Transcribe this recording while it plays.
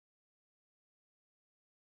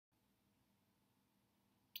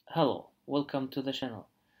Hello, welcome to the channel.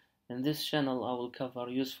 In this channel I will cover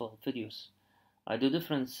useful videos. I do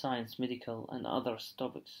different science, medical and other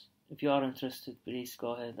topics. If you are interested, please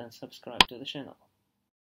go ahead and subscribe to the channel.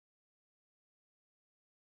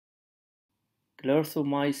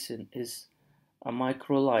 Clarithromycin is a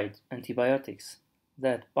macrolide antibiotics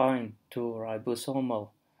that bind to ribosomal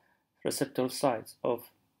receptor sites of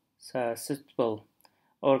susceptible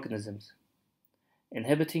organisms,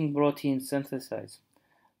 inhibiting protein synthesis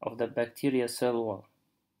of the bacteria cell wall.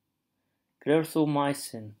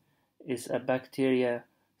 Clarithromycin is a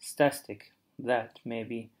bacteriostatic that may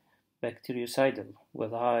be bactericidal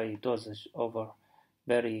with high dosage over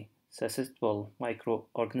very susceptible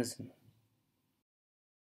microorganisms.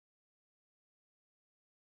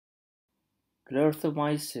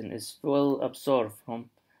 Clarithromycin is well absorbed from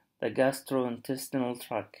the gastrointestinal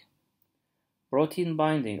tract. Protein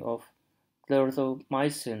binding of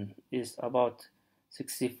clarithromycin is about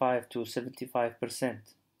 65 to 75%,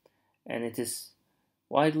 and it is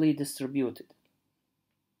widely distributed.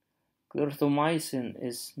 Clarithromycin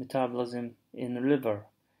is metabolism in liver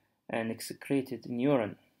and excreted in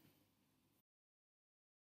urine.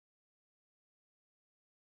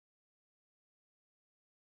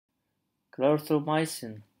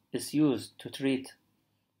 Clarithromycin is used to treat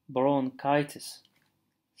bronchitis,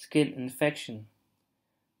 skin infection,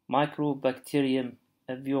 mycobacterium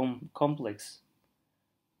avium complex,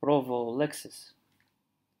 prophylaxis,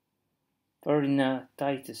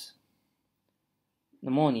 pharyngitis,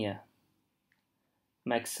 pneumonia,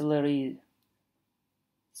 maxillary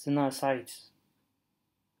sinusitis,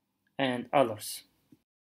 and others.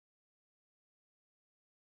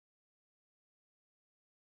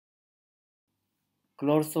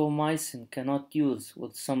 Clarithromycin cannot use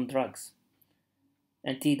with some drugs.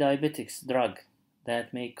 Antidiabetics drug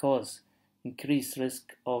that may cause increased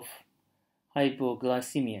risk of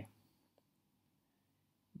hypoglycemia.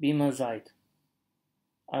 Bemazide,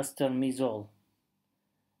 astermizole,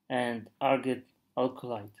 and argid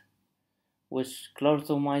alkaloid, which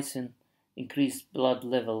clarithromycin increase blood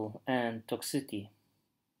level and toxicity.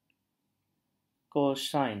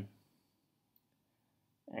 Colchicine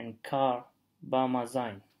and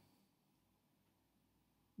carbamazine.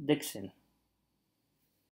 Dixin.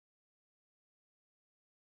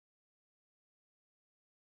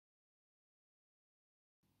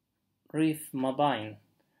 Rifampicin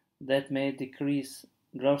that may decrease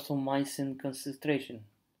clarithromycin concentration.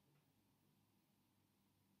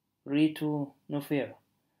 Ritonavir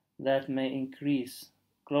that may increase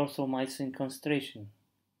clarithromycin concentration.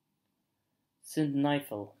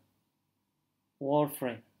 Sildenafil,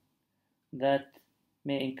 warfarin that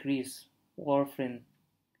may increase warfarin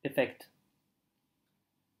effect.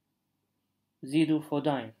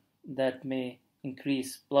 Zidofodine that may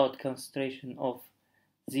increase blood concentration of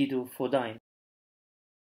zidofodine.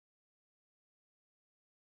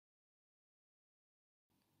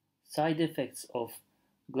 Side effects of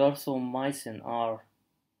clarithromycin are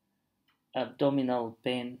abdominal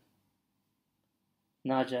pain,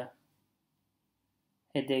 nausea,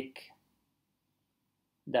 headache,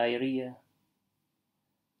 diarrhea,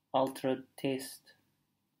 altered taste,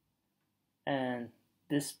 and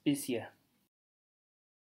dyspepsia.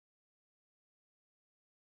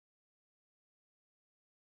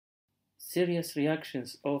 Serious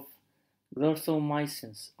reactions of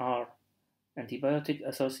clarithromycin are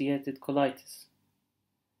antibiotic-associated colitis,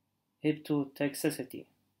 hepatotoxicity,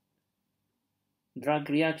 drug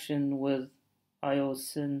reaction with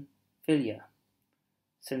eosinophilia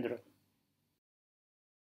syndrome.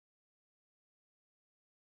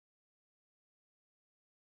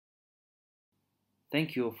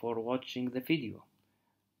 Thank you for watching the video.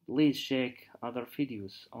 Please check other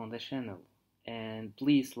videos on the channel and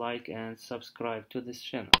please like and subscribe to this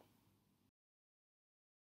channel.